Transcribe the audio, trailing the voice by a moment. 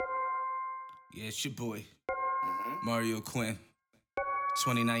Yeah, it's your boy, Mario Quinn.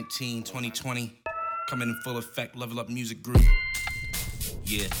 2019, 2020, coming in full effect, level up music group.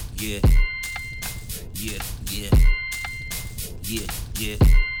 Yeah, yeah, yeah, yeah, yeah, yeah.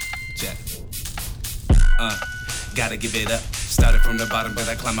 Check. Gotta give it up. Started from the bottom, but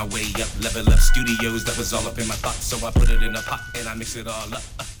I climbed my way up. Level up studios, that was all up in my thoughts. So I put it in a pot and I mix it all up.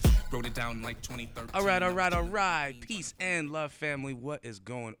 Wrote it down like 2013. All right. Peace and love, family. What is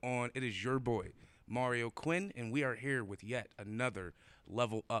going on? It is your boy, Mario Quinn, and we are here with yet another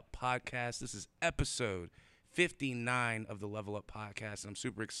Level Up podcast. This is episode 59 of the Level Up podcast. And I'm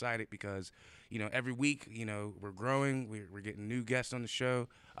super excited because, every week, we're growing. We're getting new guests on the show.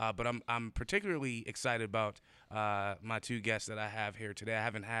 But I'm particularly excited about my two guests that I have here today. I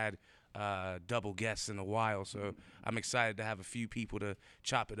haven't had double guests in a while, so I'm excited to have a few people to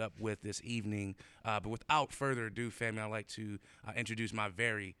chop it up with this evening. But without further ado, family, I'd like to introduce my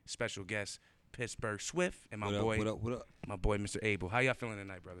very special guest, Pittsburgh Swift, and my boy, Mr. Abel. How y'all feeling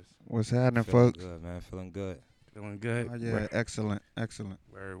tonight, brothers? What's happening, Feeling folks? good, man. Feeling good. Feeling good? Oh, yeah, excellent.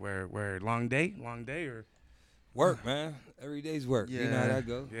 Where? Long day or? Work, man. Every day's work. You know how that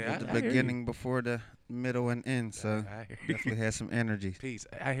go. Yeah, the I hear beginning before the middle and end, so I hear you. definitely had some energy. Peace.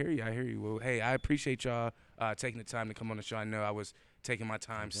 I hear you. Well, hey, I appreciate y'all taking the time to come on the show. I know I was taking my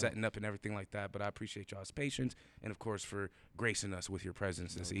time setting up and everything like that, but I appreciate y'all's patience and, of course, for gracing us with your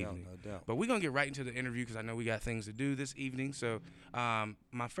presence this evening. No doubt. But we're going to get right into the interview because I know we got things to do this evening. So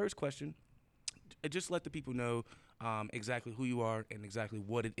my first question, just let the people know exactly who you are and exactly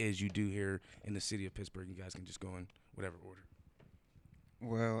what it is you do here in the city of Pittsburgh. You guys can just go in whatever order.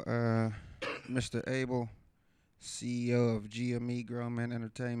 Well, Mr. Abel, CEO of GME Grown Man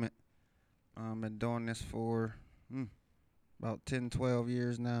Entertainment. Been doing this for about 10, 12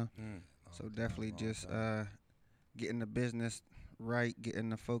 years now. So definitely just getting the business right, getting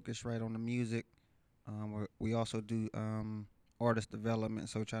the focus right on the music. We also do artist development,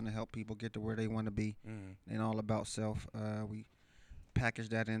 so trying to help people get to where they want to be. Ain't all about self. We package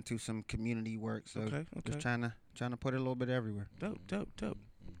that into some community work. So Okay. just trying to put it a little bit everywhere. Dope.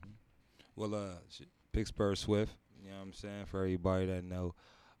 Well, Pittsburgh Swift, you know what I'm saying? For everybody that know,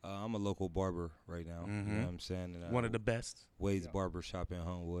 I'm a local barber right now. You know what I'm saying? And, One of the best. Wade's Barber Shop in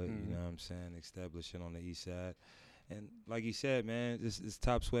Homewood, you know what I'm saying? Establishing on the east side. And like you said, man, this is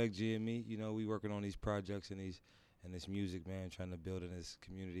Top Swag GME. You know, we working on these projects and this music, man, trying to build in this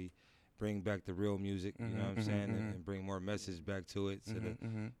community, bring back the real music, you know what I'm saying, and bring more message back to it so that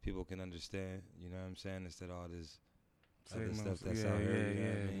people can understand, you know what I'm saying, instead of all this other stuff that's out here, you know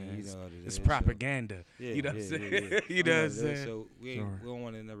what I mean? You know what it It's is. propaganda. So, You know what I'm saying? yeah. You know what I'm saying? So we don't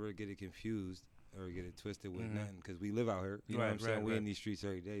want to never get it confused or get it twisted with nothing because we live out here, you know what I'm saying? We in these streets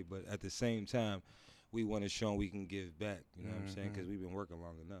every day, but at the same time, we want to show 'em we can give back, you know what I'm saying, because we've been working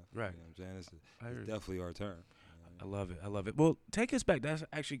long enough. Right. You know what I'm saying? It's definitely our turn. I love it. Well, take us back. That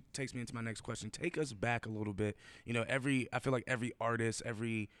actually takes me into my next question. Take us back a little bit. I feel like every artist,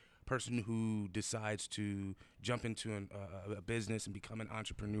 every person who decides to jump into a business and become an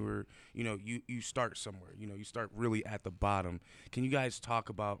entrepreneur, you start somewhere. You start really at the bottom. Can you guys talk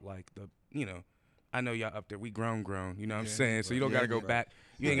about like I know y'all up there. We grown. You know what I'm saying? So you don't got to go back.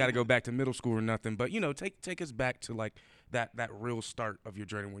 You ain't got to go back to middle school or nothing. But take us back to like that real start of your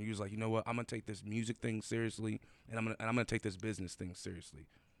journey when you was like, you know what, I'm gonna take this music thing seriously, and I'm gonna take this business thing seriously.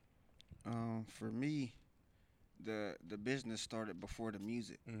 For me, the business started before the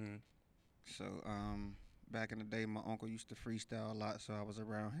music. So back in the day, my uncle used to freestyle a lot, so I was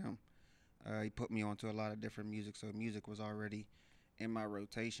around him. He put me onto a lot of different music, so music was already in my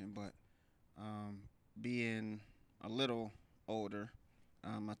rotation. But being a little older,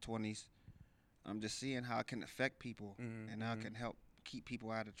 my 20s, I'm just seeing how it can affect people and how it can help keep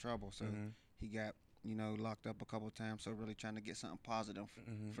people out of trouble. So he got locked up a couple of times, so really trying to get something positive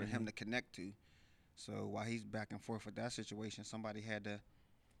for him to connect to. So while he's back and forth with that situation, somebody had to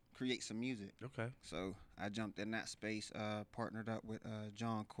create some music. Okay. So I jumped in that space, partnered up with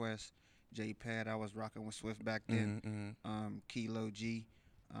John Quest, J Pad. I was rocking with Swift back then. Kilo G,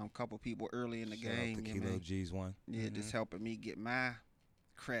 couple people early in the Shout game. out to Kilo G's one. Yeah, just helping me get my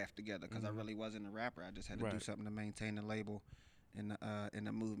craft together because I really wasn't a rapper. I just had to do something to maintain the label and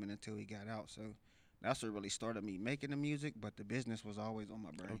the movement until he got out. So that's what really started me making the music, but the business was always on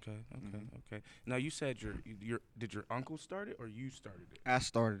my brain. Okay. Now you said did your uncle start it or you started it? I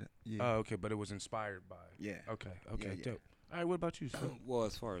started it. Yeah. Oh, okay, but it was inspired by. Yeah. Okay, Yeah. dope. All right, what about you, sir? Well,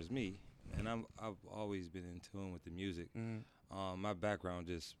 as far as me, and I've always been in tune with the music. My background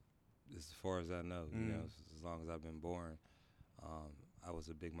just as far as I know, as long as I've been born, I was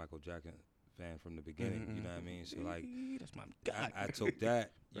a big Michael Jackson fan from the beginning. You know what I mean? So like, that's my guy. I took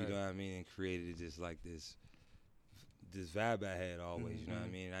that, you Right. know what I mean, and created just like this vibe I had always. You know what I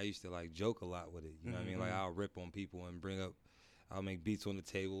mean? I used to like joke a lot with it. You know what I mean? Like I'll rip on people and I'll make beats on the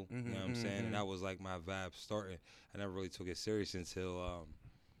table. You know what I'm saying? And that was like my vibe starting. I never really took it serious until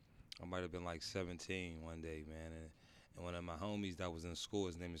I might have been like 17 one day, man. And one of my homies that was in school,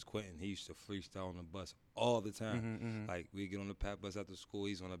 his name is Quentin. He used to freestyle on the bus all the time. Like we get on the PAP bus after school,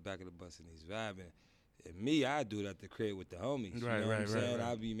 he's on the back of the bus and he's vibing. And me, I do it at the crib with the homies. You know what I'm saying?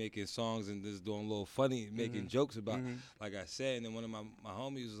 I'll be making songs and just doing a little funny, making jokes about, like I said. And then one of my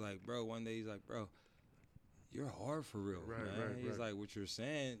homies was like, bro, one day he's like, bro, you're hard for real, man. He's like, what you're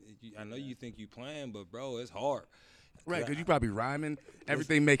saying, I know you think you playing, but bro, it's hard. Right, because you probably rhyming,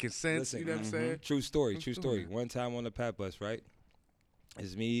 everything making sense. Listen, you know what I'm saying? True story. One time on the PAP bus, right?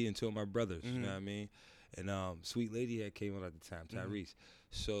 It's me and two of my brothers, you know what I mean? And Sweet Lady had came out at the time, Tyrese.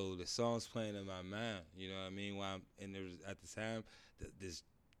 So the song's playing in my mind, you know what I mean? And there was, at the time, this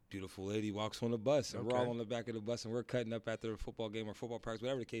beautiful lady walks on the bus, and we're all on the back of the bus, and we're cutting up after a football game or football practice,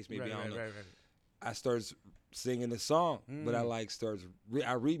 whatever the case may be, I don't know. I started singing the song, but I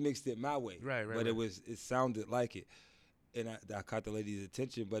remixed it my way. But it sounded like it. And I caught the lady's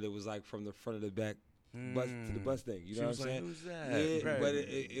attention, but it was like from the front of the back bus to the bus thing. You know what I'm saying? Who's that? Yeah, but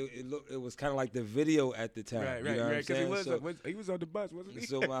it was kind of like the video at the time. You know what I'm saying? He was on the bus, wasn't he?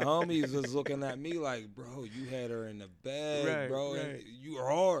 So my homies was looking at me like, bro, you had her in the bag, bro. And you were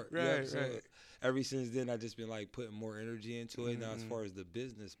hard. So ever since then, I just been like putting more energy into it. Now, as far as the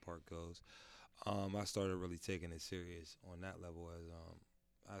business part goes, I started really taking it serious on that level as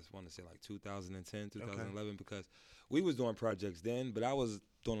I just want to say like 2010, 2011, because we was doing projects then, but I was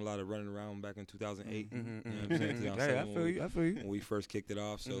doing a lot of running around back in 2008. You know what I'm saying? Hey, I feel you. When we first kicked it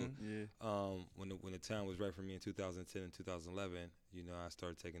off. So when the time was right for me in 2010 and 2011, you know, I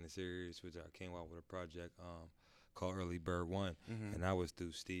started taking it serious, which I came out with a project called Early Bird One. And I was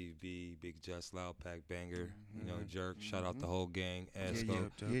through Steve B, Big Just, Loud Pack, Banger, you know, Jerk, shout out the whole gang, Asco,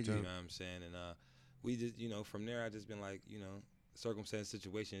 you know what I'm saying? And we just, you know, from there I just been like, you know, circumstance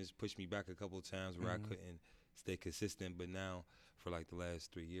situations pushed me back a couple of times where I couldn't stay consistent, but now for like the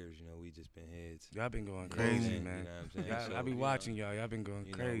last 3 years, you know, we just been heads. Y'all been going crazy, man. You know what I'm saying? So, I be watching y'all. Y'all been going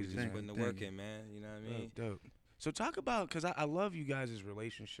crazy. We just putting the work in, man. You know what I mean? Dope. So talk about, because I love you guys'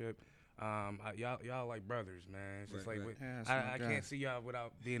 relationship. Y'all like brothers, man. It's just like I can't see y'all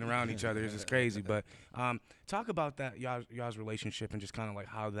without being around each other. It's just crazy. But talk about that y'all's relationship and just kind of like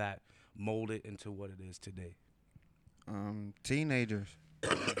how that molded into what it is today. Teenagers.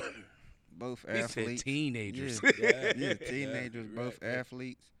 Both athletes. Teenagers. Yeah, teenagers, both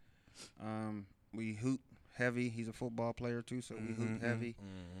athletes. We hoop heavy. He's a football player too, so we hoop heavy.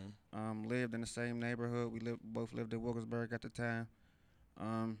 Lived in the same neighborhood. We both lived in Wilkinsburg at the time.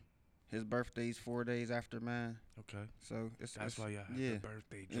 His birthday's 4 days after mine. Okay. So that's why y'all have the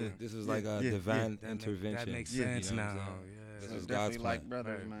birthday joint. This is like a divine intervention. That makes sense now. This so is definitely God's like plan.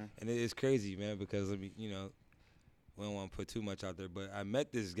 brothers, man. And it's crazy, man, because I mean, you know, we don't want to put too much out there, but I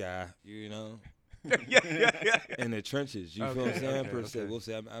met this guy, you know, in the trenches. You feel what I'm saying? Per se, we'll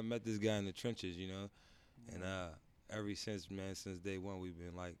say I met this guy in the trenches, you know, and ever since, man, since day one, we've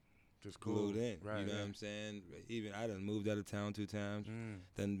been like just glued in. You know what I'm saying? Even I done moved out of town 2 times,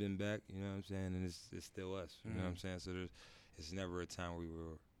 done been back. You know what I'm saying? And it's still us. You know what I'm saying? So it's never a time where we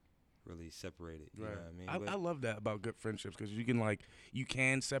were really separated. You know what I mean? I love that about good friendships, because you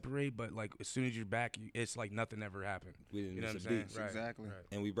can separate, but like as soon as you're back, it's like nothing ever happened. We didn't you know miss what I'm a beat. saying? Exactly.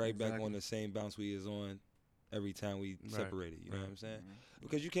 And we back on the same bounce we is on every time we separated. You know what I'm saying?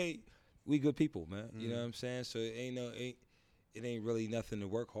 Because you can't. We good people, man. You know what I'm saying? So it ain't really nothing to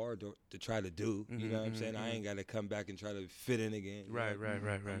work hard to try to do. You know what I'm saying? I ain't got to come back and try to fit in again. Right.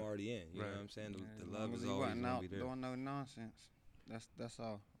 I'm already in. You know what I'm saying? The love is always going to be there. Doing no nonsense. That's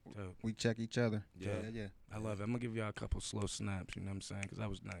all. Dope. We check each other. Yeah. I love it. I'm gonna give y'all a couple slow snaps. You know what I'm saying? Because that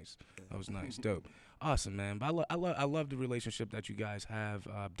was nice. That was nice. Dope. Awesome, man. But I love the relationship that you guys have.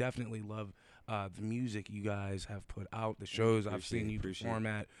 Definitely love the music you guys have put out. The shows I've seen you perform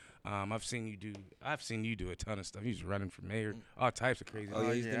at. I've seen you do a ton of stuff. He's running for mayor, all types of crazy. Oh,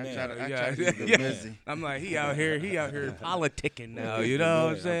 he's the man. I try to be busy. I'm like, he out here politicking now. You know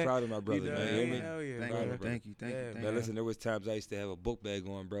what I'm saying? I'm proud of my brother, man. Hell yeah, Thank you. Man, listen, there was times I used to have a book bag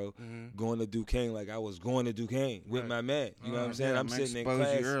on, bro, going to Duquesne like I was going to Duquesne with my man. You know what I'm saying? I'm sitting in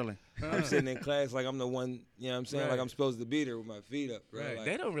class. Early. I'm sitting in class like I'm the one, you know what I'm saying? Like I'm supposed to be there with my feet up, bro. Like,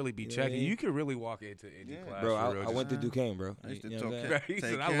 they don't really be checking. You could really walk into any class. Bro, I went to Duquesne, bro. I used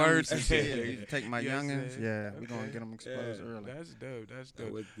to I learned some shit. Take my youngins. Yeah, we're going to get them exposed early. That's dope.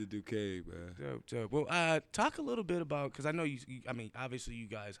 I went to Duquesne, man. Dope. Well, talk a little bit about, because I know I mean, obviously you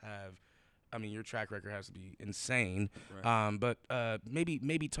guys have I mean, your track record has to be insane. Right. But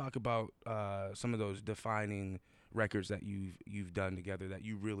maybe talk about some of those defining records that you've done together that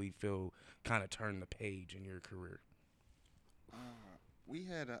you really feel kind of turned the page in your career. We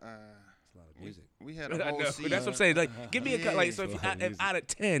had a It's a lot of music. we had a I whole know. season. That's what I'm saying. Like, give me like, so It's a if, lot of if music. out of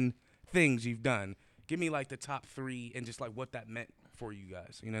 10 things you've done, give me like the top 3 and just like what that meant for you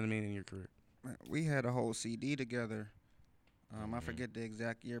guys. You know what I mean, in your career. We had a whole CD together. I Mhm. forget the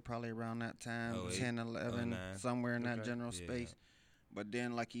exact year, probably around that time, 08, 10, 11, 09. somewhere in that Okay. general Yeah. space. But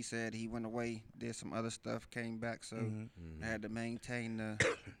then, like he said, he went away, did some other stuff, came back, so I had to maintain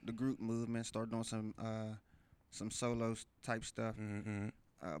the group movement, start doing some solo type stuff. Mm-hmm.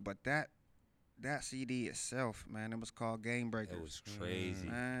 But that CD itself, man, it was called Game Breakers. It was crazy.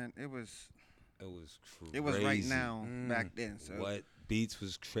 Man, it was crazy. it was right now back then. So What beats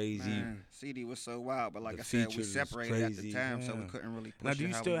was crazy. man, CD was so wild, but like The I said, we features was separated at the crazy. time, so we Yeah. couldn't really push Now, do it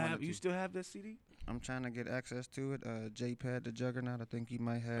you how still we have wanted you to. still have this CD? I'm trying to get access to it. JPad the Juggernaut. I think you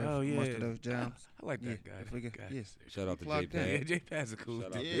might have Oh yeah, most of those jams. I like that Yeah, guy. if we could- Guy. yeah. Shout out to Plugged in. Yeah, JPad. J-Pad's a cool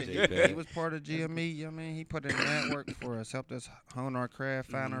Shout out dude. to Yeah, JPad. he was part of GME. You know what I mean, he put in that work for us, helped us hone our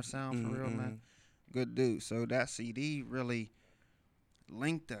craft, find our sound for real, man. Good dude. So that CD really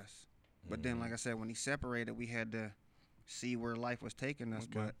linked us. But then, like I said, when he separated, we had to see where life was taking us.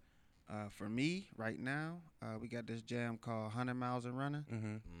 Okay. But for me, right now, we got this jam called 100 Miles and Running.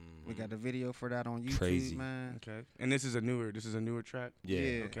 Mm-hmm. We got the video for that on YouTube, Crazy. man. Okay, and this is a newer track.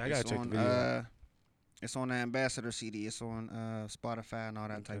 Yeah. Okay, I gotta it's check the on, video. It's on the Ambassador CD. It's on Spotify and all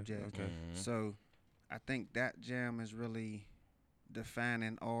that type jazz. Okay. So I think that jam is really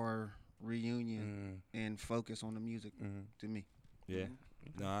defining our reunion and focus on the music to me. Yeah.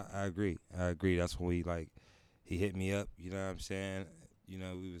 No, I agree. That's when he hit me up, you know what I'm saying? You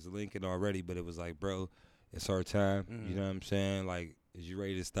know, we was linking already, but it was like, bro, it's our time. You know what I'm saying? Like, is you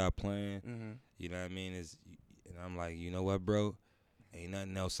ready to stop playing? You know what I mean? And I'm like, you know what, bro? Ain't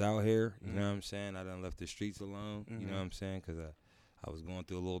nothing else out here. You know what I'm saying? I done left the streets alone. You know what I'm saying? Because I was going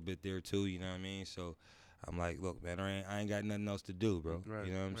through a little bit there too. You know what I mean? So I'm like, look, man, I ain't got nothing else to do, bro. Right,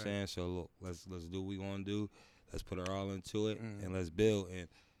 you know what I'm right. saying? So look, let's do what we want to do. Let's put our all into it and let's build. And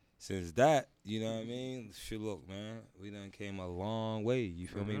since that, you know what I mean? Shit, look, man, we done came a long way. You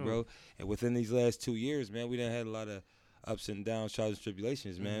feel me, bro? And within these last 2 years, man, we done had a lot of ups and downs, trials and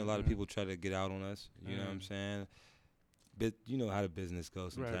tribulations, man. A lot of people try to get out on us. You know what I'm saying? But you know how the business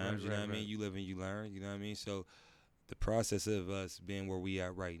goes sometimes. You know what I mean? You live and you learn. You know what I mean? So the process of us being where we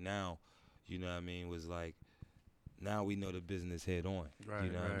at right now, you know what I mean, was like, now we know the business head on. Right,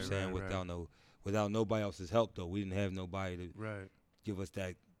 you know what I'm right, saying? right, Without nobody else's help though. We didn't have nobody to give us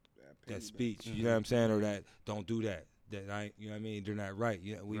that speech. You know what I'm saying? Or that don't do that. That you know what I mean? They're not right.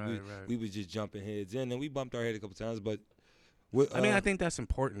 You know, we was just jumping heads in, and we bumped our head a couple times, but I mean, I think that's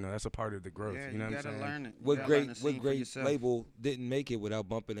important though. That's a part of the growth. Yeah, you know what I'm gotta saying? learn it. You what gotta learn the great scene for yourself. label didn't make it without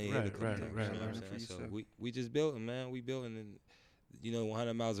bumping their head a couple Right, times. right. You know what I'm Learn it for saying? So yourself. we just building, man. We building, and you know,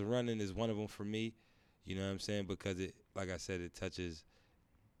 100 Miles of Running is one of them for me. You know what I'm saying? Because it, like I said, it touches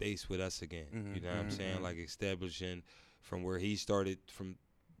base with us again. You know what I'm saying? Like establishing from where he started, from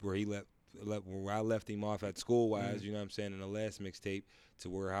where he left where I left him off at school wise. You know what I'm saying? In the last mixtape, to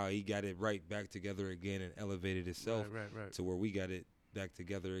where how he got it right back together again and elevated itself Right. to where we got it back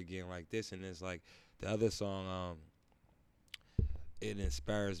together again like this. And it's like the other song, it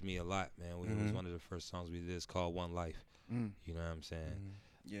inspires me a lot, man. It was one of the first songs we did. It's called One Life. You know what I'm saying?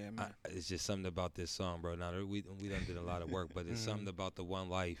 Yeah, man. It's just something about this song, bro. Now we done did a lot of work, but it's something about the One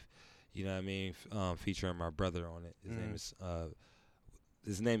Life. You know what I mean? Featuring my brother on it.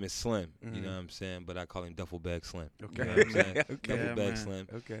 His name is Slim. You know what I'm saying? But I call him Duffel Bag Slim. Okay. You know what I'm saying? Okay. Duffel Yeah, Bag man. Slim.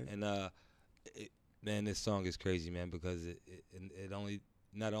 Okay. And man, this song is crazy, man, because it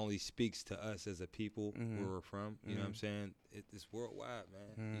not only speaks to us as a people where we're from. You know what I'm saying? It's worldwide,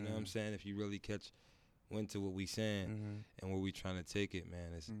 man. You know what I'm saying? If you really catch wind to what we saying and where we trying to take it,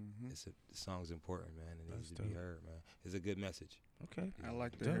 man, the song's important, man. It needs to be heard, man. It's a good message. Okay. I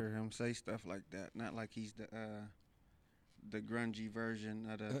like to hear him say stuff like that. Not like he's the grungy version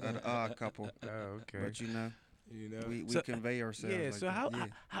of the odd couple. Oh, okay. But you know, we So, convey ourselves. Yeah. like So that.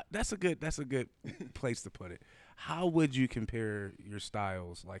 how that's a good place to put it. How would you compare your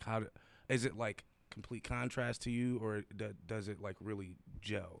styles? Like, is it like complete contrast to you, or does it like really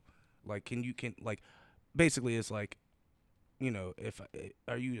gel? Like, basically, it's like, you know,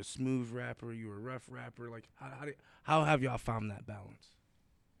 are you a smooth rapper? Are you a rough rapper? Like, how have y'all found that balance?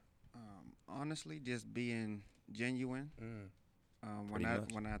 Honestly, just being genuine. When Pretty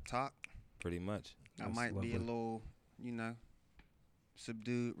much. I talk, Pretty much. I That's might be a lovely. little, you know,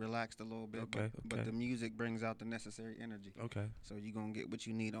 subdued, relaxed a little bit. Okay, But the music brings out the necessary energy. Okay. So you're gonna get what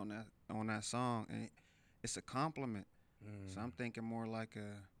you need on that song, and it's a compliment. So I'm thinking more like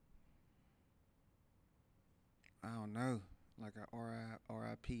I don't know, like a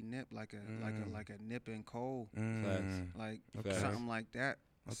R.I.P. Nip, like a Nip and Cole, like something like that.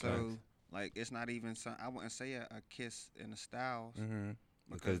 Okay. So like it's not even I wouldn't say a Kiss and a Styles.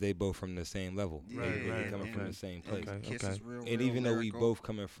 Because they both from the same level. Yeah, They coming and from the same place. Kiss is real, And real even though we lyrical, both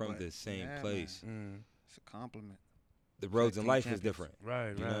coming from the same yeah, place, it's a compliment. the roads in Team life champions. was different. Right.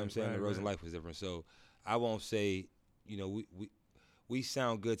 You know what I'm saying? The roads in life was different. So I won't say, you know, we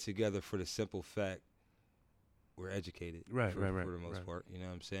sound good together for the simple fact we're educated. Right. For the most part. You know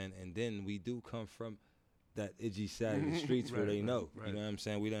what I'm saying? And then we do come from that edgy side of the streets where they know. You know what I'm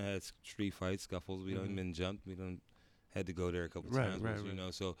saying? We done had street fights, scuffles. We done been jumped. We done had to go there a couple times. You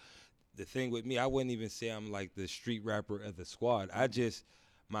know, so the thing with me, I wouldn't even say I'm like the street rapper of the squad.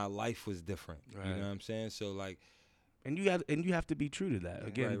 My life was different. You know what I'm saying? So like, and you have to be true to that.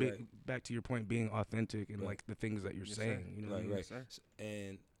 Again, back to your point, being authentic and like the things that you're saying. You know what I mean? Yes, sir.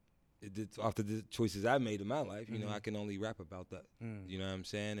 And after the choices I made in my life, you know, I can only rap about that. You know what I'm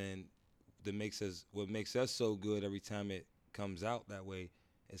saying? And what makes us so good every time it comes out that way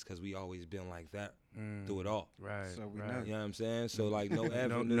is because we always been like that through it all. Right. So we know. You know what I'm saying? So like no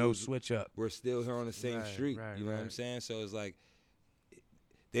avenue, no switch up. We're still here on the same street. You know what I'm saying? So it's like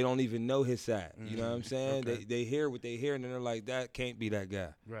they don't even know his side. You know what I'm saying? They hear what they hear and then they're like, that can't be that guy.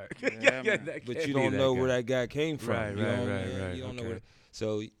 Right. But you don't know where that guy came from. Right. You don't know where.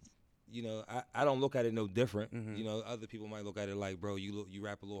 So, you know, I don't look at it no different. You know, other people might look at it like, bro, you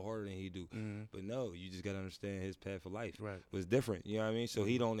rap a little harder than he do. But no, you just gotta understand his path of life was different. You know what I mean? So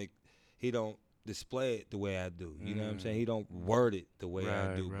he don't display it the way I do. You know what I'm saying? He don't word it the way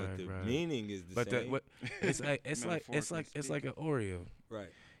I do. But the meaning is the same. It's like an Oreo. Right.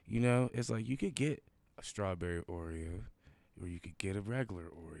 You know, it's like you could get a strawberry Oreo, or you could get a regular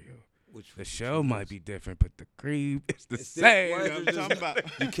Oreo. The shell might be different, but the cream is the same. I'm talking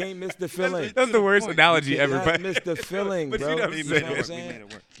about. You can't miss the feeling. That's the worst analogy ever. You can't miss the feeling, But bro. you know what I'm saying? We made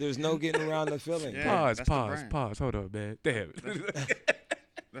it work. There's no getting around the feeling. Yeah. Pause. Hold on, man. Damn.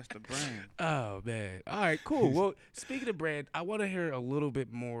 That's the brand. Oh man! All right, cool. Well, speaking of brand, I want to hear a little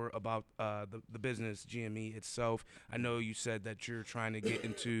bit more about the business GME itself. I know you said that you're trying to get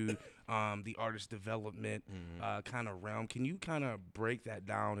into the artist development kind of realm. Can you kind of break that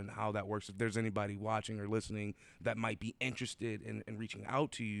down and how that works? If there's anybody watching or listening that might be interested in reaching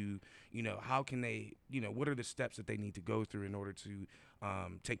out to you, you know, how can they? You know, what are the steps that they need to go through in order to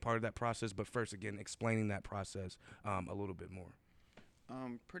take part of that process? But first, again, explaining that process a little bit more.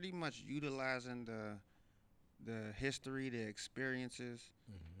 Pretty much utilizing the history, the experiences.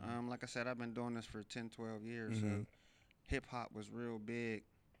 Like I said, I've been doing this for 10, 12 years. So hip hop was real big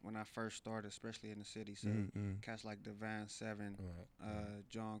when I first started, especially in the city. So cats like Divine Seven,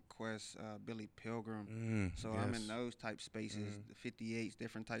 John Quest, Billy Pilgrim. So I'm in those type spaces, the 58s,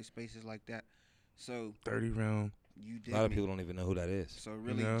 different type spaces like that. So 30 round. A lot of people don't even know who that is. So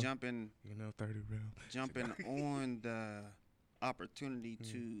really jumping 30 round. Jumping on the opportunity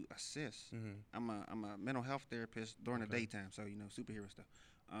to assist. I'm a mental health therapist during the daytime, so you know, superhero stuff.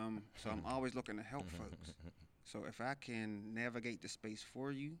 So I'm always looking to help folks. So if I can navigate the space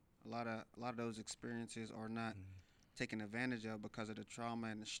for you, a lot of those experiences are not taken advantage of because of the trauma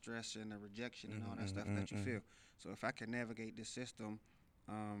and the stress and the rejection and all that stuff that you feel. So if I can navigate this system,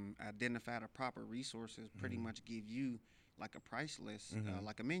 identify the proper resources, pretty much give you like a price list,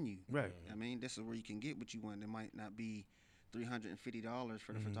 like a menu. Right. I mean, this is where you can get what you want. It might not be $350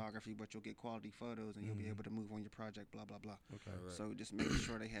 for the photography, but you'll get quality photos and you'll be able to move on your project, blah, blah, blah. Okay. Right. So just making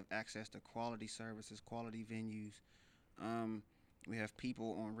sure they have access to quality services, quality venues. We have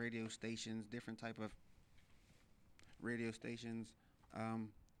people on radio stations, different type of radio stations,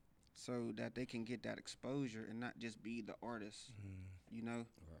 so that they can get that exposure and not just be the artist. You know,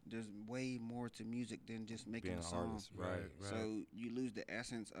 there's way more to music than just making a song. Artist. Right. So you lose the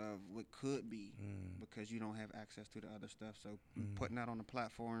essence of what could be because you don't have access to the other stuff. So putting that on the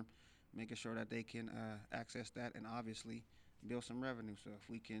platform, making sure that they can access that, and obviously build some revenue. So if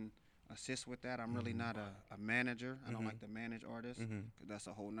we can assist with that, I'm really not a manager. I don't like to manage artists because that's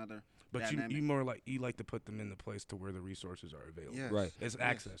a whole nother. But dynamic. you more like you like to put them in the place to where the resources are available. Yes. Right. It's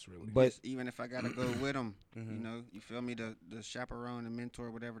access really. But Yes, even if I gotta go with them, you know, you feel me, the chaperone, the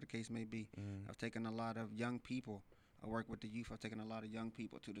mentor, whatever the case may be. I've taken a lot of young people. I work with the youth. I've taken a lot of young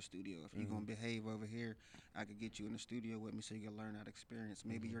people to the studio. If you're gonna behave over here, I could get you in the studio with me so you can learn that experience.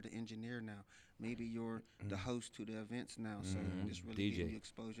 Maybe you're the engineer now. Maybe you're the host to the events now. So just really DJ. give you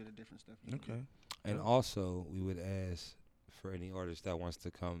exposure to different stuff. Okay. And also, we would ask for any artist that wants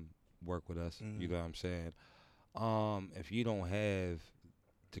to come work with us. Mm-hmm. You know what I'm saying? If you don't have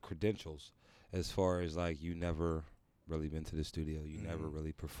the credentials, as far as like you never really been to the studio, you never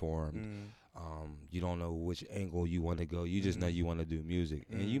really performed, you don't know which angle you want to go. You just know you want to do music,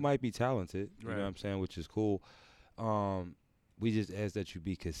 and you might be talented. You know what I'm saying, which is cool. We just ask that you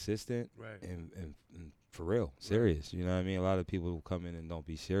be consistent and for real, serious. You know what I mean? A lot of people who come in and don't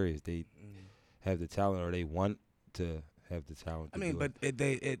be serious. They have the talent, or they want to have the talent. I mean, but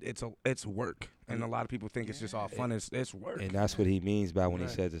it's work, and a lot of people think it's just all fun. It's work, and that's what he means by when he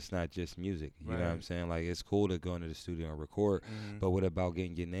says it's not just music. You know what I'm saying? Like, it's cool to go into the studio and record, but what about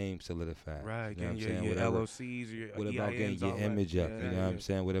getting your name solidified? Right, you know what I'm getting saying? your LOCs, your what about getting EINs, your all image that. up? You know what I'm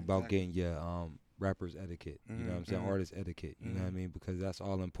saying? What about getting your rapper's etiquette? You know what I'm saying? Artist etiquette. You know what I mean? Because that's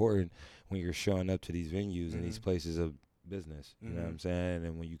all important when you're showing up to these venues and these places of business. You know what I'm saying?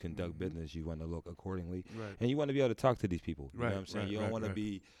 And when you conduct business, you want to look accordingly, and you want to be able to talk to these people. You know what I'm saying? You don't want to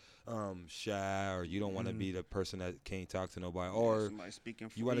be shy, or you don't want to be the person that can't talk to nobody, or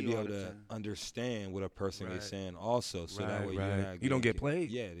you want to be able to understand what a person is saying also, so that way you don't get played.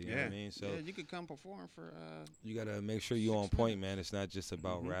 Yeah, you know what I mean? So you could come perform for you got to make sure you're on point, man. It's not just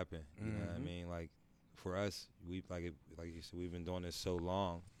about rapping. You know what I mean? Like, for us, we like you said, we've been doing this so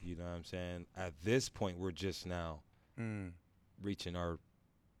long. You know what I'm saying? At this point, we're just now reaching our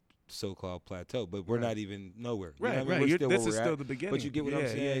so-called plateau, but we're not even nowhere. You know what I mean? We're still this where is we're still at, the beginning. but you get what I'm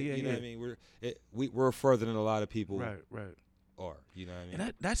saying? You know what I mean? We're further than a lot of people are. You know what I mean?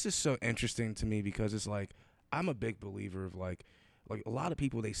 And that's just so interesting to me, because it's like, I'm a big believer of like a lot of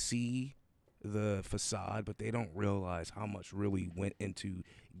people, they see the facade, but they don't realize how much really went into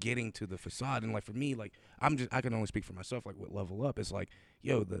getting to the facade. And like, for me, like, I can only speak for myself. Like, with Level Up, it's like,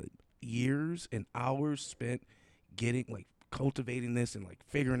 yo, the years and hours spent getting, like, cultivating this and like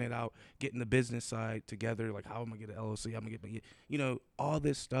figuring it out, getting the business side together, like, how am I gonna get an LLC, I'm gonna get my, all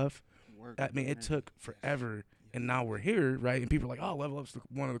this stuff. I mean, it took forever, and now we're here, right? And people are like, oh, Level Up's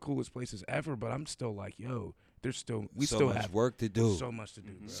one of the coolest places ever, but I'm still like, yo, there's still still much have work to do. So much to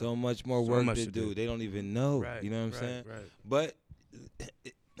do, bro. So much more work to do. They don't even know. You know what I'm saying? But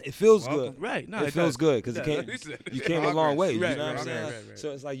it feels good. Right. No, it feels good, because you came a long way. You know what I'm saying? Right.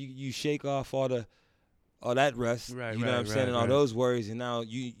 So it's like you shake off all that rest, you know what I'm saying, and all those worries, and now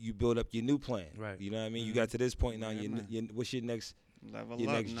you build up your new plan. You know what I mean? You got to this point now. What's your next level your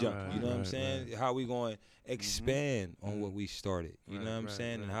up, next jump? You know what I'm saying? How we going to expand on what we started? You know what I'm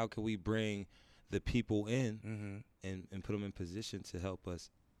saying? And how can we bring the people in and put them in position to help us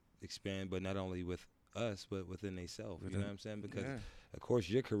expand, but not only with us, but within themselves. You know what I'm saying? Because of course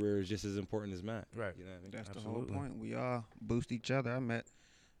your career is just as important as mine. Right. You know what I mean? That's the whole point. We all boost each other. I met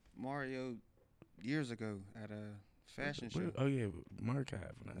Mario years ago at a fashion show. Oh yeah, Mark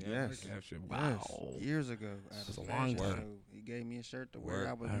Ave. Yes. Wow. Yes. Years ago at a fashion show. He gave me a shirt to wear.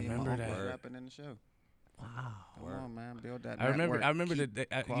 I was me and my uncle rapping in the show. Wow. Come on, man. Build that I network. remember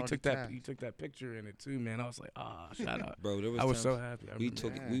that you took that ties. you took that picture in it too, man. I was like, shout out. Bro, I was so happy.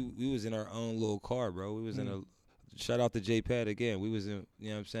 We was in our own little car, bro. We was in a shout out to J-Pad again. We was in, you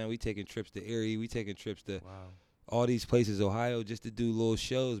know what I'm saying? We taking trips to Erie. We taking trips to all these places, Ohio, just to do little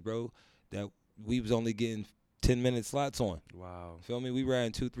shows, bro, that we was only getting 10-minute slots on. Wow. Feel me? We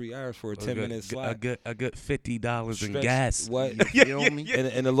riding 2-3 hours for a 10-minute slot. A good $50 in gas. What? You feel me?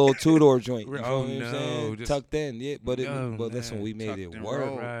 And a little two-door joint. You feel Oh, me? no. I'm saying? Tucked in, yeah. But listen, we made Tucked it and work.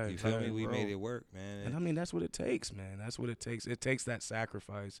 rolled. Right. You feel me? We Rolled. made it work, man. And I mean, that's what it takes, man. That's what it takes. It takes that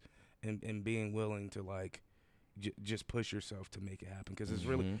sacrifice and being willing to like just push yourself to make it happen. Because it's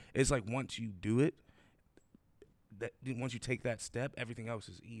really, it's like once you do it, that once you take that step, everything else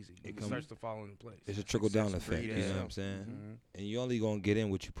is easy. It starts to fall into place. It's a trickle-down effect, you know what I'm saying? And you only going to get in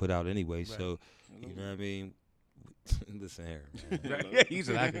what you put out anyway, so, you know what I mean? Listen here, man. He's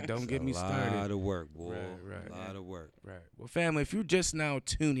like, don't get me started. A lot of work, boy. Right. A lot of work. Right. Well, family, if you're just now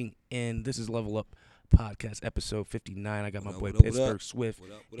tuning in, this is Level Up Podcast, episode 59. I got my boy Pittsburgh Swift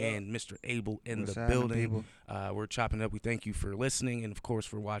and Mr. Abel in the building. We're chopping up. We thank you for listening and, of course,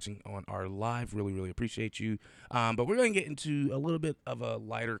 for watching on our live. Really, really appreciate you. But we're going to get into a little bit of a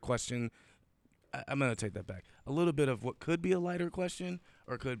lighter question. I'm going to take that back. A little bit of what could be a lighter question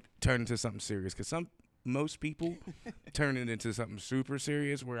or could turn into something serious, because most people turn it into something super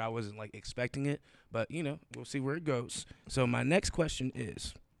serious where I wasn't like expecting it. But, we'll see where it goes. So my next question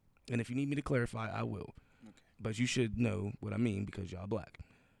is, and if you need me to clarify, I will. Okay. But you should know what I mean because y'all black.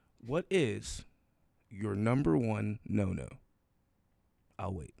 What is your number one no-no?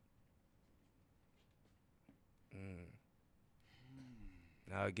 I'll wait.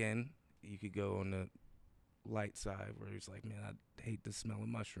 Now, again, you could go on the light side where it's like, man, I hate the smell of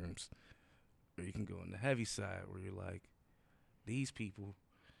mushrooms. Or you can go on the heavy side where you're like, these people,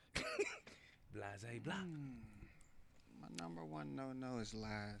 blase blah. My number one no is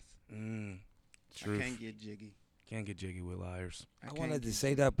lies. Truth. I can't get jiggy. Can't get jiggy with liars. I wanted to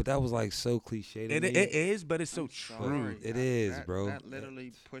say that, but that was like so cliche to It me. is, but it's so I'm true. sorry. It is, bro. That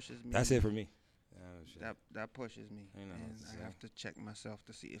literally pushes me. That's it for me. That pushes me, You know, and so. I have to check myself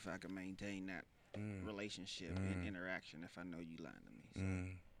to see if I can maintain that relationship and interaction. If I know you lying to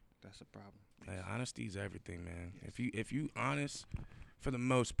me, so that's a problem. Hey, honesty is everything, man. Yes. If you honest, for the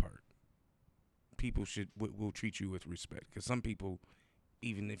most part, people will treat you with respect. Because some people,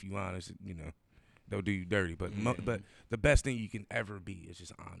 even if you honest, they'll do you dirty. But but the best thing you can ever be is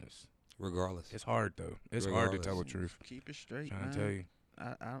just honest. Regardless, it's hard though. It's hard to tell the truth. Just keep it straight, Trying man. to tell you,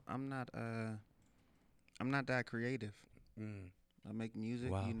 I'm not that creative. I make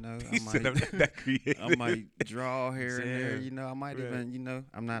music, wow. I might draw here and there, I might even,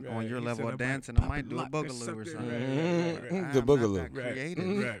 I'm not on your level of dancing. I might do a boogaloo or something. Right. The boogaloo. Not that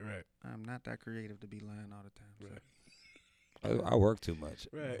creative. Right. I'm not that creative to be lying all the time. So. I work too much.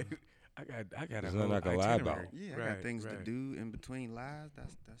 Right. I got There's a nothing I can lie about. Yeah, I got things to do in between lies.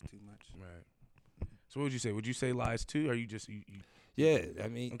 That's too much. Right. So what would you say? Would you say lies too, or you just you Yeah, I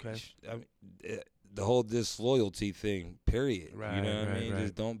mean, okay. The whole disloyalty thing, period. Right, you know what I mean? right.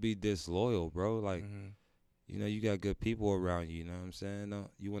 Just don't be disloyal, bro. Like, you got good people around you, you know what I'm saying?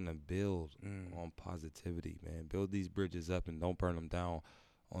 You want to build on positivity, man. Build these bridges up and don't burn them down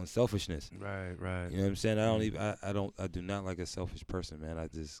on selfishness. Right. You know what I'm saying? I do not like a selfish person, man. I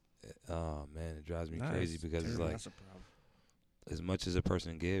just, man, it drives me crazy because it's like, that's a problem. as much as a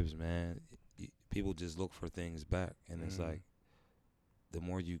person gives, man, people just look for things back. And it's like, the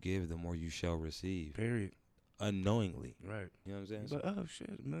more you give, the more you shall receive. Period. Unknowingly. Right. You know what I'm saying? But oh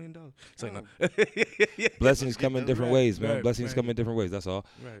shit, $1 million. It's like no. Blessings come in different ways, man. Right, Blessings come in different ways. That's all.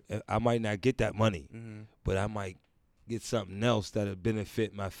 Right. I might not get that money, but I might get something else that'll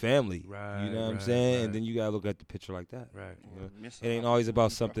benefit my family. Right. You know what I'm saying? And then you gotta look at the picture like that. Right. You know? It ain't always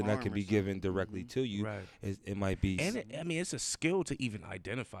about something that can be given directly to you. Right. It might be. And it's a skill to even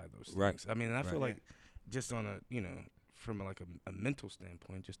identify those things. Right. I mean, I feel like just on a from a mental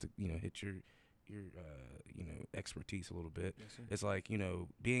standpoint, just to hit your expertise a little bit. Yes, it's like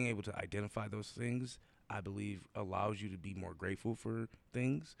being able to identify those things, I believe, allows you to be more grateful for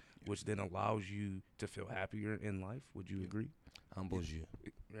things, which then allows you to feel happier in life. Would you agree? Humbles you.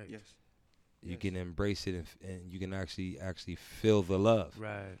 Right. Yes. You can embrace it and you can actually feel the love.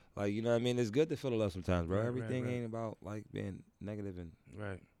 Right. Like, you know what I mean? It's good to feel the love sometimes, bro. Right, Everything right. ain't about like being negative and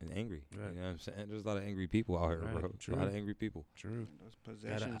angry. Right. You know what I'm saying? There's a lot of angry people out here, bro. True. A lot of angry people. True. Those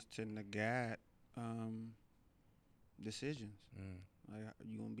possessions tend to guide decisions. Like,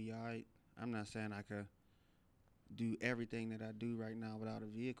 you gonna be all right? I'm not saying I could do everything that I do right now without a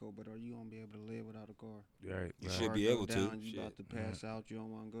vehicle, but are you gonna be able to live without a car? Right. You right. should Car be go able to. down, you about to pass out. You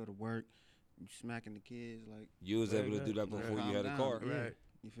don't want to go to work. You smacking the kids like. You was able to do that before you had a car. Yeah. Right.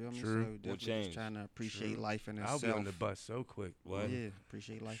 You feel me? True. So definitely change. just trying to appreciate True. life in I'll itself. be on the bus so quick. What? Yeah,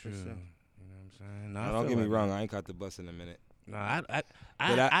 appreciate life True. itself. You know what I'm saying? No, Now, don't get me wrong. I ain't caught the bus in a minute. No, I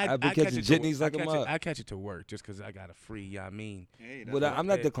been catching jitneys like a mug. I catch it to work just because I got a free. I mean, Hey, But I'm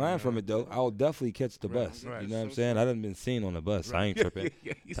not declining from it though. I'll definitely catch the bus. right. You know what I'm saying? I done been seen on the bus. I ain't tripping.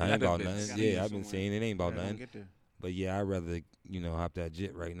 I ain't about nothing. Yeah, I've been seeing. seeing it ain't about nothing. Get there. But yeah, I'd rather hop that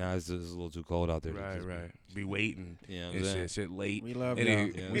jet right now. It's just a little too cold out there. to just Be waiting. Yeah, and shit late. We love And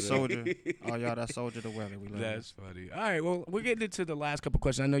y'all. it- We soldier. All y'all that soldier the weather. We love That's funny. All right, well, we're getting into the last couple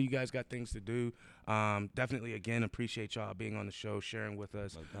questions. I know you guys got things to do. Definitely, again, appreciate y'all being on the show, sharing with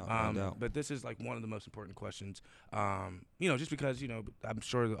us. No doubt. But this is like one of the most important questions. Just because I'm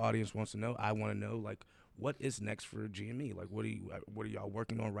sure the audience wants to know. I want to know like what is next for GME. Like what are y'all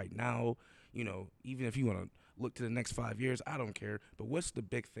working on right now? Even if you want to look to the next 5 years, I don't care. But what's the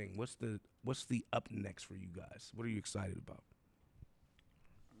big thing? What's the up next for you guys? What are you excited about?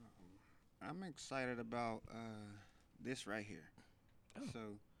 I'm excited about this right here. Oh. So,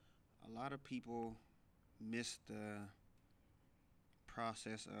 a lot of people miss the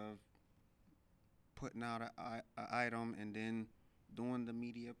process of putting out an item and then doing the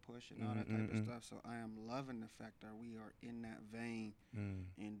media push and all that type of stuff. So, I am loving the fact that we are in that vein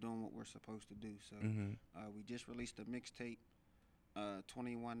and doing what we're supposed to do. So, we just released a mixtape,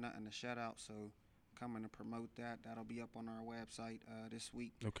 21 Nothing to Shout Out. So, coming to promote that. That'll be up on our website this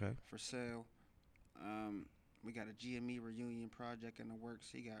week. Okay. For sale. We got a GME reunion project in the works.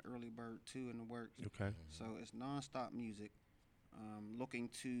 He got Early Bird 2 in the works. Okay. So it's nonstop music. Looking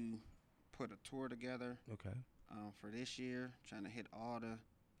to put a tour together Okay. for this year. Trying to hit all the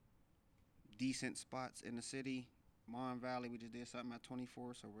decent spots in the city. Mon Valley, we just did something at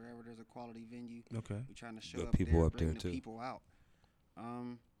 24. So wherever there's a quality venue, Okay. we're trying to show Got up people there, up there bring the too. people out,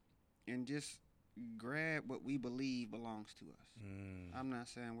 and just grab what we believe belongs to us. I'm not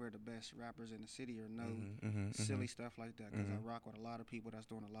saying we're the best rappers in the city or silly stuff like that, because I rock with a lot of people that's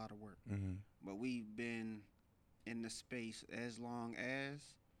doing a lot of work. But we've been in the space as long as,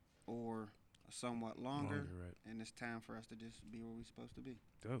 or somewhat longer, right. and it's time for us to just be where we're supposed to be.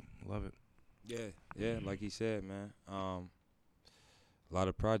 Dope. Love it. Yeah, like he said, man. A lot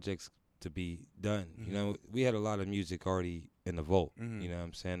of projects to be done. You know, we had a lot of music already in the vault. You know what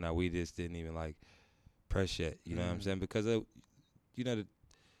I'm saying? Now we just didn't even like press yet. You know what I'm saying? Because you know,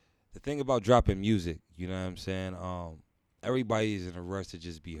 the thing about dropping music, you know what I'm saying? Everybody's in a rush to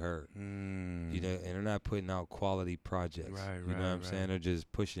just be heard. You know, and they're not putting out quality projects. You know what I'm saying? They're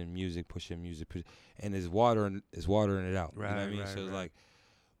just pushing music, and it's watering it out. You know what I mean? So it's like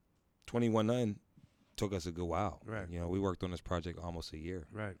 21 None took us a good while. You know, we worked on this project almost a year.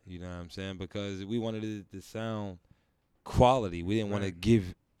 You know what I'm saying? Because we wanted it to sound quality. We didn't want to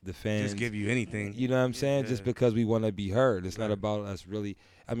give the fans just give you anything. You know what I'm saying? Just because we want to be heard. It's not about us really.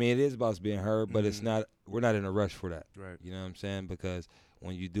 I mean, it is about us being heard, but it's not. We're not in a rush for that. You know what I'm saying? Because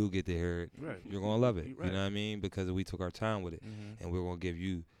when you do get to hear it, you're gonna love it. You know what I mean? Because we took our time with it, and we're gonna give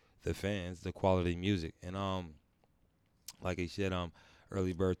you, the fans, the quality music. And like I said,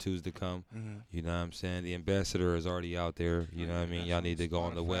 Early Bird 2's to come. You know what I'm saying? The Ambassador is already out there. You know what I mean? Y'all need to go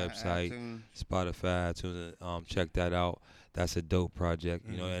on the website, Spotify, iTunes, check that out. That's a dope project.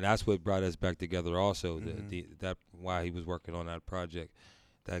 You know, and that's what brought us back together also. That why he was working on that project.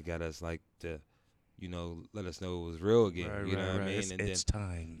 That got us like to, you know, let us know it was real again. You know what I mean? It's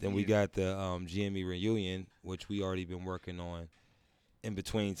time. Then we got the GME reunion, which we already been working on in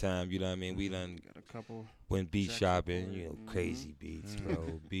between time. You know what I mean? We done got a couple went beat shopping, you know, crazy beats,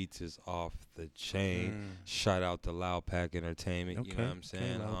 bro. Beats is off the chain. Shout out to Loud Pack Entertainment, you know what I'm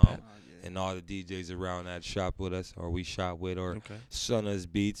saying? And all the DJs around that shop with us, or we shop with, or Sonna's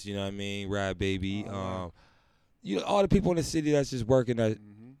Beats, you know what I mean? Rad Baby, you know, all the people in the city that's just working that,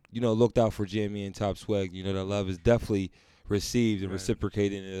 you know, looked out for Jimmy and Top Swag. You know, the love is definitely received and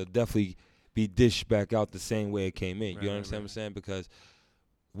reciprocated, and it'll definitely be dished back out the same way it came in. You know what I'm saying? Because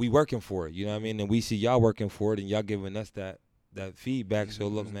we working for it, you know what I mean? And we see y'all working for it, and y'all giving us that feedback. So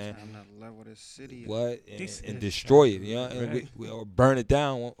look, man, level this city and destroy it, you know, and we or burn it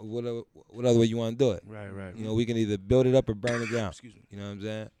down. What other way you want to do it? You know, we can either build it up or burn it down. Excuse me. You know what I'm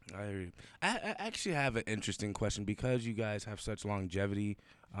saying? I hear you. I actually have an interesting question, because you guys have such longevity,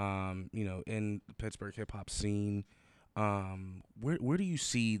 you know, in the Pittsburgh hip hop scene. Where do you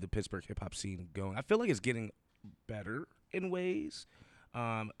see the Pittsburgh hip hop scene going? I feel like it's getting better in ways.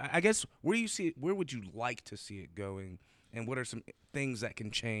 I guess where would you like to see it going, and what are some things that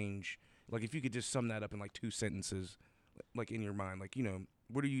can change? Like, if you could just sum that up in like 2 sentences, like in your mind, like, you know,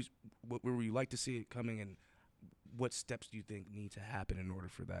 where would you like to see it coming, and what steps do you think need to happen in order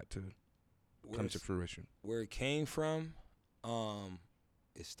for that to come to fruition? Where it came from,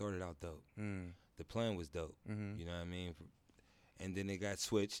 it started out dope. The plan was dope. You know what I mean? And then it got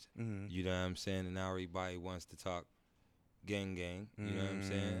switched. You know what I'm saying? And now everybody wants to talk gang. You know what I'm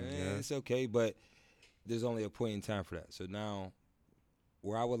saying? It's okay, but there's only a point in time for that. So now,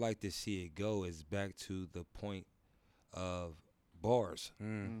 where I would like to see it go is back to the point of bars.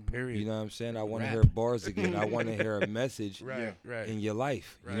 Period. You know what I'm saying? I want to hear bars again. I want to hear a message in your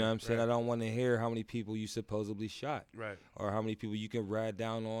life. You know what I'm saying? I don't want to hear how many people you supposedly shot, or how many people you can ride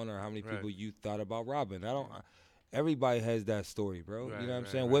down on, or how many people you thought about robbing. Everybody has that story, bro. You know what I'm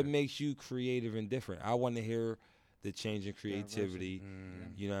saying? What makes you creative and different? I want to hear the change in creativity,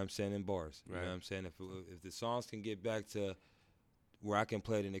 you know what I'm saying, in bars. You know what I'm saying? If the songs can get back to where I can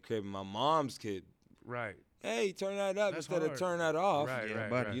play it in the crib and my mom's kid, hey, turn that up instead of turn that off. You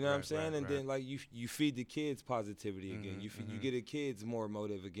know what I'm saying? And then like you feed the kids positivity again. You get the kids more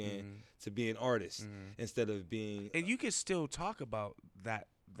motive again to be an artist instead of being. And you can still talk about that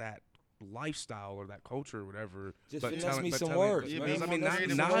lifestyle or that culture or whatever. Just finesse me some words. I mean,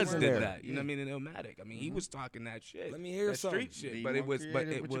 Nas did that. You know what I mean? In Illmatic. I mean, he was talking that shit. Let me hear some street shit, but it was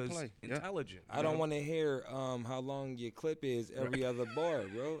intelligent. I don't want to hear how long your clip is every other bar,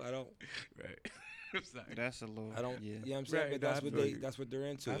 bro. I don't. That's a little. I don't. You know what I'm saying? But that's what they're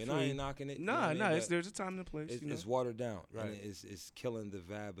into, and I ain't knocking it. No. There's a time and a place. It's watered down, and it's killing the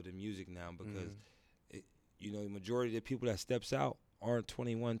vibe of the music now because, you know, the majority of the people that steps out aren't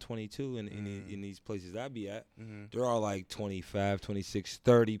 21, 22 in these places I be at. They're all like 25, 26,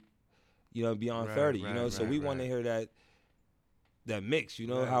 30, you know, beyond 30, you know. So we want to hear that that mix, you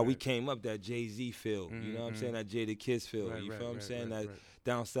know, how we came up, that Jay-Z feel, you know what I'm saying, that Jada Kiss feel, you feel what I'm saying, that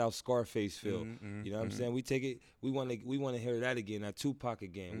down south Scarface feel, you know what I'm saying. We take it, we want to hear that again, that Tupac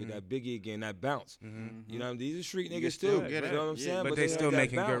again, with that Biggie again, that bounce. You know, these are street niggas too, you know what I'm saying. But they still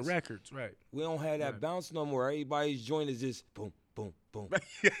making good records, right? We don't have that bounce no more. Everybody's joint is just boom, boom, boom,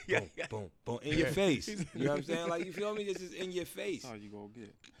 boom, boom, boom, in your face. You know what I'm saying? Like, you feel me? This is in your face. That's all you gonna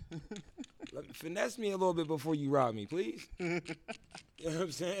get. Finesse me a little bit before you rob me, please. You know what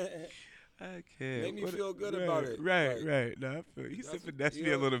I'm saying? I can't. Make me feel good about it. Right. No, I feel you said finesse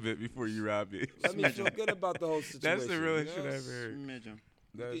me a little bit before you rob me. Let me feel good about the whole situation. That's the realest shit I've ever heard.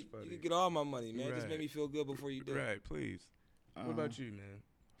 That's funny. You can get all my money, man. Just make me feel good before you do it. Right, please. What about you, man?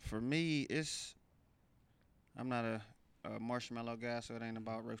 For me, I'm not a marshmallow guy, so it ain't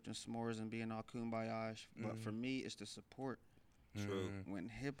about roasting s'mores and being all kumbaya-ish. But for me, it's the support. True. When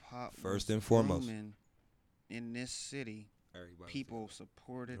hip hop first and foremost in this city, people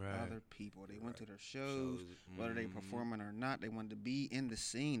supported other people. They went to their shows, whether they performing or not. They wanted to be in the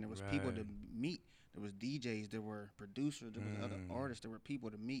scene. There was people to meet. There was DJs. There were producers. There was other artists. There were people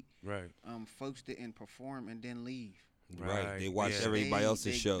to meet. Right. Folks didn't perform and then leave. Right. They watched everybody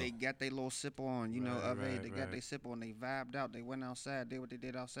else's show. They got their little sip on, they got their sip on. They vibed out. They went outside, did what they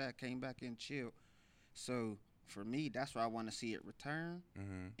did outside, came back and chilled. So for me, that's why I want to see it return.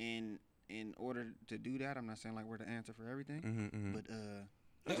 And in order to do that, I'm not saying like we're the answer for everything, but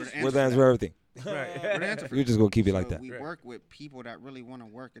we're the answer for everything. Right. We're the answer for You're just gonna keep it like that. We work with people that really want to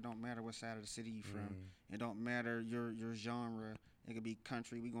work. It don't matter what side of the city you from. It don't matter your genre. It could be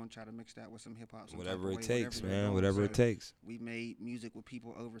country. We're going to try to mix that with some hip-hop. Whatever it takes, man. Whatever it takes. We made music with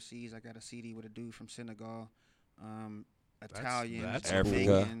people overseas. I got a CD with a dude from Senegal, Italians,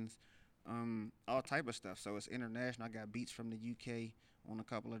 Jamaicans, all type of stuff. So it's international. I got beats from the UK on a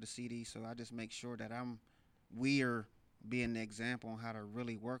couple of the CDs. So I just make sure that we're being the example on how to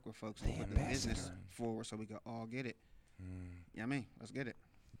really work with folks and put the business forward so we can all get it. Yeah, I mean, let's get it.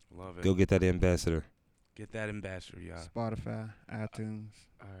 Love it. Go get that ambassador. Get that ambassador, y'all. Spotify, iTunes,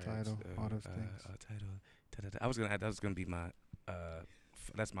 Tidal, all those things. Tidal. I was gonna add. That was gonna be my.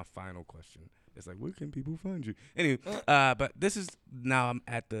 That's my final question. It's like, where can people find you? Anyway, but this is now. I'm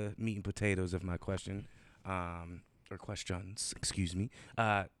at the meat and potatoes of my question, or questions. Excuse me.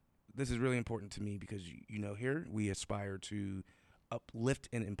 This is really important to me because here we aspire to uplift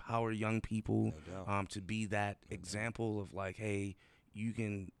and empower young people, to be that example of like, hey, you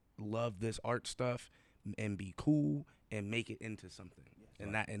can love this art stuff and be cool and make it into something.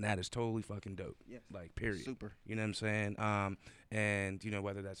 And that is totally fucking dope. Yes. Like, period. Super. You know what I'm saying? And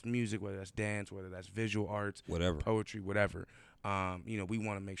whether that's music, whether that's dance, whether that's visual arts, whatever, poetry, whatever. We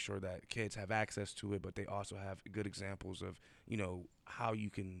want to make sure that kids have access to it, but they also have good examples of, how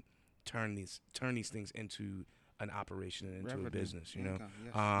you can turn these things into an operation and into a business,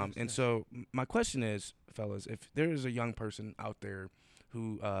 Yes. So my question is, fellas, if there is a young person out there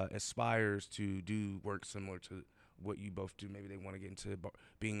who aspires to do work similar to what you both do, maybe they want to get into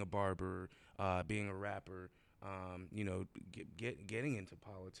being a barber, being a rapper, getting into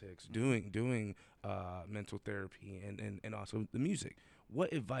politics, doing mental therapy, and also the music.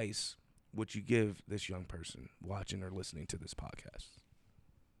 What advice would you give this young person watching or listening to this podcast?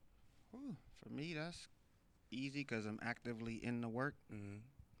 For me, that's easy because I'm actively in the work.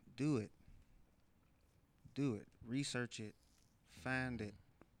 Do it. Research it. Find it.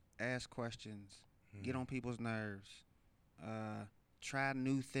 Ask questions. Get on people's nerves. Try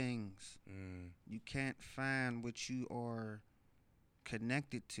new things. You can't find what you are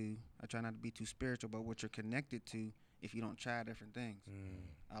connected to. I try not to be too spiritual, but what you're connected to if you don't try different things.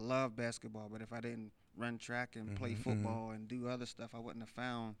 I love basketball, but if I didn't run track and play football and do other stuff, I wouldn't have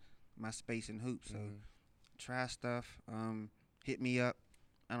found my space in hoops. So try stuff. Hit me up.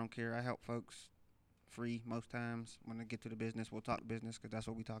 I don't care. I help folks free most times. When I get to the business, we'll talk business because that's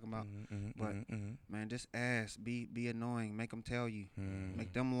what we talking about. Man, just ask. Be annoying. Make them tell you.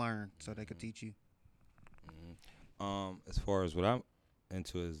 Make them learn so they could teach you. As far as what I'm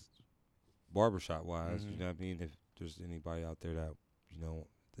into is barbershop wise, you know what I mean? If there's anybody out there that,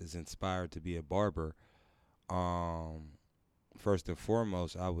 is inspired to be a barber, first and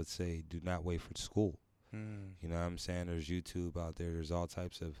foremost, I would say do not wait for school. You know what I'm saying? There's YouTube out there. There's all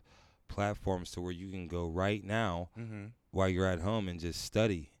types of platforms to where you can go right now while you're at home and just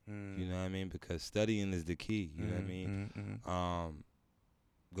study. You know what I mean? Because studying is the key. You know what I mean?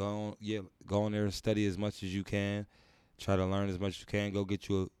 Go on there and study as much as you can. Try to learn as much as you can. Go get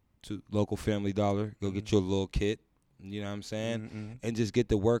you a local Family Dollar. Go get you a little kit. You know what I'm saying? Mm-hmm. And just get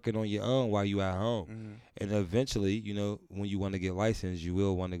to working on your own while you at home. Mm-hmm. And eventually, you know, when you want to get licensed, you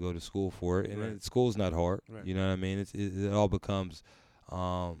will want to go to school for it. And Right. school's not hard. Right. You know what I mean? It all becomes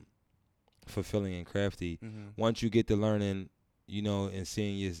fulfilling and crafty once you get to learning, you know, and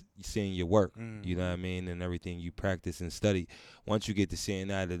seeing your work. You know what I mean? And everything you practice and study. Once you get to seeing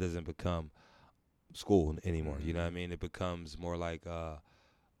that, it doesn't become school anymore. You know what I mean? It becomes more like a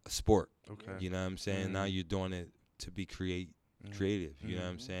sport. Okay. You know what I'm saying? Now you're doing it to be creative. You know what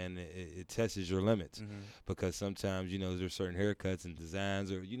I'm saying? It tests your limits because sometimes, you know, there's certain haircuts and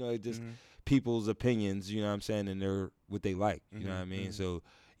designs, or, you know, it just people's opinions, you know what I'm saying, and they're what they like. You know what I mean? So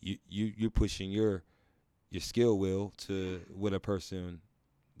you're pushing your skill will to what a person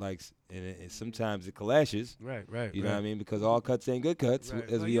likes, and sometimes it clashes. Right. You know what I mean? Because all cuts ain't good cuts, Right.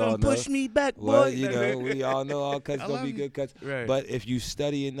 as Like, we you all done know. push me back, boy. Well, you know, we all know all cuts don't be good cuts. Right. But if you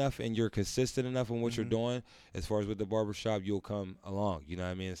study enough and you're consistent enough in what you're doing, as far as with the barbershop, you'll come along. You know what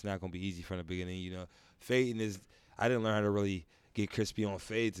I mean? It's not going to be easy from the beginning. You know, fading is, I didn't learn how to really get crispy on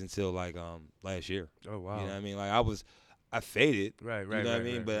fades until like last year. Oh, wow. You know what I mean? Like I faded. Right. You know what I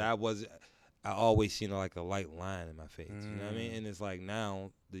mean? But I always seen like a light line in my fades. You know what I mean? And it's like now,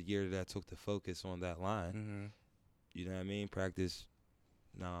 the year that I took to focus on that line, you know what I mean? Practice.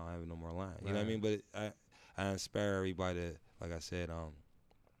 No, I have no more line. You know what I mean? But I inspire everybody to, like I said,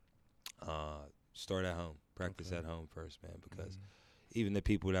 start at home. Practice at home first, man, because even the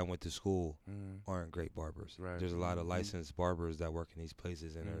people that went to school aren't great barbers. Right. There's a lot of licensed barbers that work in these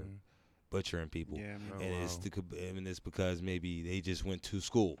places and are butchering people. Yeah, man. And it's because maybe they just went to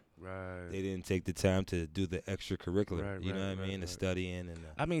school. Right. They didn't take the time to do the extracurricular. Right, you know right, what I mean? right. The studying and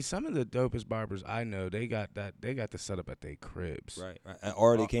I mean, some of the dopest barbers I know, they got the setup at their cribs. right.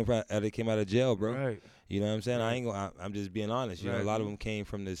 Or they came out of jail, bro. Right. You know what I'm saying? Right. I'm just being honest. You know, a lot of them came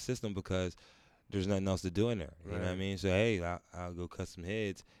from the system because there's nothing else to do in there. You know what I Right. mean? So hey, I'll go cut some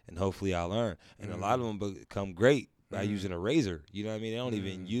heads and hopefully I'll learn. And a lot of them become great by using a razor. You know what I mean? They don't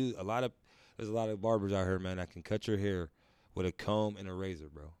even use there's a lot of barbers out here, man, that can cut your hair with a comb and a razor,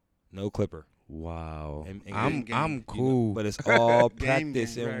 bro. No clipper. Wow. And I'm cool. You know, but it's all Game,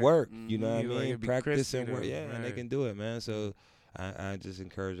 practice and right. work. You know what I Like, mean? it'd be Practice crispy and work. though, Yeah, and they right. can do it, man. So I just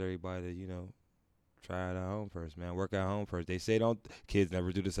encourage everybody to, you know, try it at home first, man. Work at home first. They say kids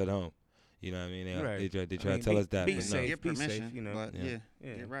never do this at home. You know what I mean? They try to tell us that. Be but no. safe. Get Be permission, safe, you know. but Yeah.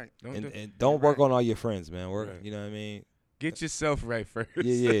 you're right. And don't work right. on all your friends, man. Work, Right. you know what I mean? Get yourself right first.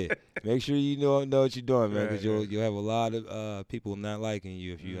 Yeah. Make sure you know what you're doing, man, because Right. you'll have a lot of people not liking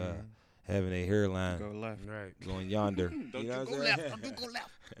you if you having a hairline Go left. Right. going yonder. Don't you know you what go I'm left. saying? Don't you go left.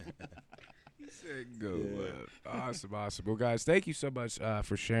 He said go left. Awesome. Well, guys, thank you so much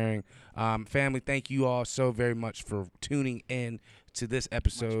for sharing. Family, thank you all so very much for tuning in to this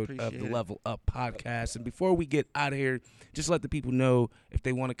episode of the appreciated. Level Up podcast. And before we get out of here, just let the people know if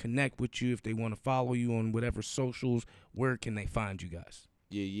they want to connect with you, if they want to follow you on whatever socials, where can they find you guys?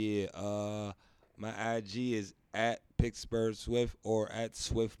 Yeah. My IG is at Pittsburgh Swift or at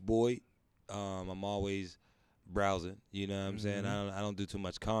Swift Boy. I'm always browsing. You know what I'm saying? I don't do too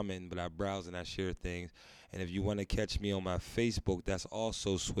much commenting, but I browse and I share things. And if you want to catch me on my Facebook, that's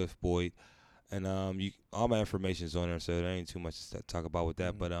also Swift Boy. And all my information is on there, so there ain't too much to talk about with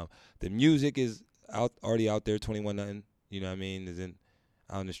that. But the music is already out there, 21 nothing. You know what I mean? Is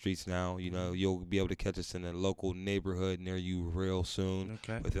out in the streets now. You know, you'll be able to catch us in a local neighborhood near you real soon,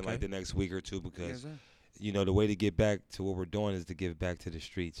 within like the next week or two, because Yes, sir. you know the way to get back to what we're doing is to give back to the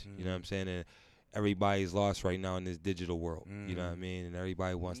streets. You know what I'm saying? And everybody's lost right now in this digital world. You know what I mean? And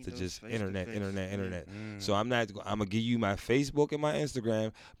everybody wants Need to those just face-to-face. internet. So I'm gonna give you my Facebook and my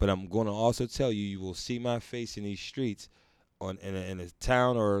Instagram, but I'm gonna also tell you will see my face in these streets in a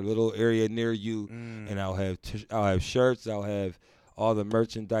town or a little area near you, and I'll have shirts, I'll have all the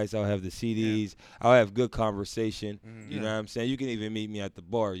merchandise, I'll have the CDs, I'll have good conversation. You know what I'm saying? You can even meet me at the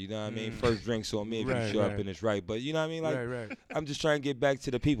bar. You know what I mean? First drinks on me if you show up and it's right. But you know what I mean? Like Right. I'm just trying to get back to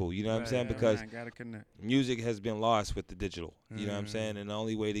the people. You know what I'm saying? Because gotta connect. music has been lost with the digital. You know what I'm saying? And the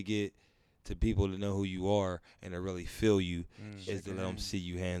only way to get to people to know who you are and to really feel you is to let them see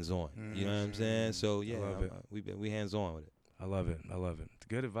you hands on. You know what I'm saying? So yeah, love it. we hands on with it. I love it.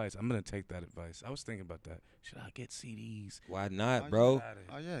 Good advice. I'm going to take that advice. I was thinking about that. Should I get CDs? Why not, bro?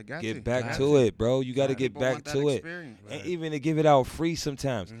 Oh yeah, got Get to. back Got to to. it, bro. You got to get People back want that to it. experience. And even to give it out free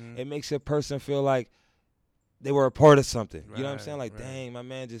sometimes. It makes a person feel like they were a part of something. You know what I'm saying? Like, dang, my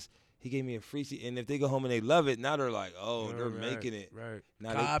man he gave me a free seat. And if they go home and they love it, now they're like, oh, they're making it. Right.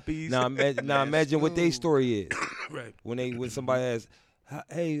 Now Copies. Now imagine what their story is. Right. When somebody asks,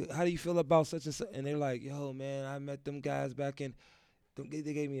 hey, how do you feel about such and such? And they're like, yo, man, I met them guys back in.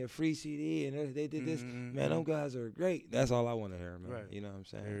 They gave me a free CD and they did this. Man, them guys are great. That's all I want to hear, man. Right. You know what I'm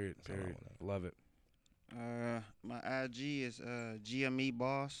saying? Period. Love it. My IG is GME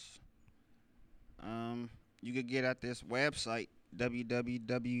Boss. You could get at this website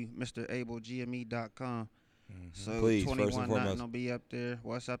www.mrablegme.com. So Please, 21 Nothing will be up there.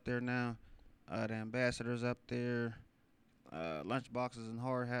 What's up there now? The Ambassador's up there. Lunchboxes and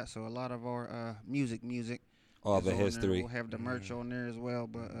hard hats. So a lot of our music. All the history. We'll have the merch on there as well.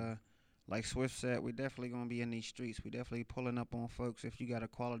 But like Swift said, we're definitely gonna be in these streets. We definitely pulling up on folks. If you got a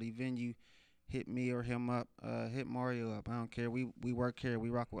quality venue, hit me or him up. Hit Mario up. I don't care. We work here. We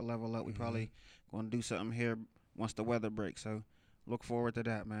rock with Level Up. We probably gonna do something here once the weather breaks. So look forward to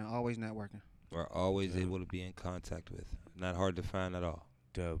that, man. Always networking. We're always able to be in contact with. Not hard to find at all.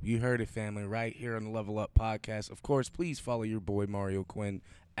 Dope. You heard it, family, right here on the Level Up podcast. Of course, please follow your boy Mario Quinn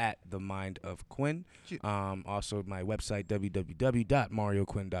at The Mind of Quinn. Also, my website,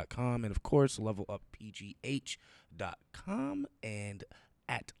 www.marioquinn.com. And, of course, leveluppgh.com and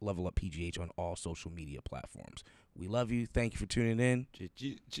at Level Up PGH on all social media platforms. We love you. Thank you for tuning in.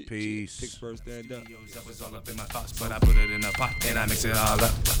 Peace. Pittsburgh, stand up. That was all up in my thoughts, but I put it in a pot and I mix it all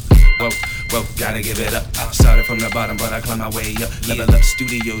up. Whoa, gotta give it up. I started from the bottom, but I climbed my way up. Level Up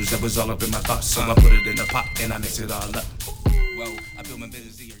Studios, that was all up in my thoughts, so I put it in a pot and I mix it all up. Whoa, I built my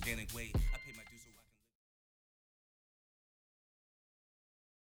business the organic way.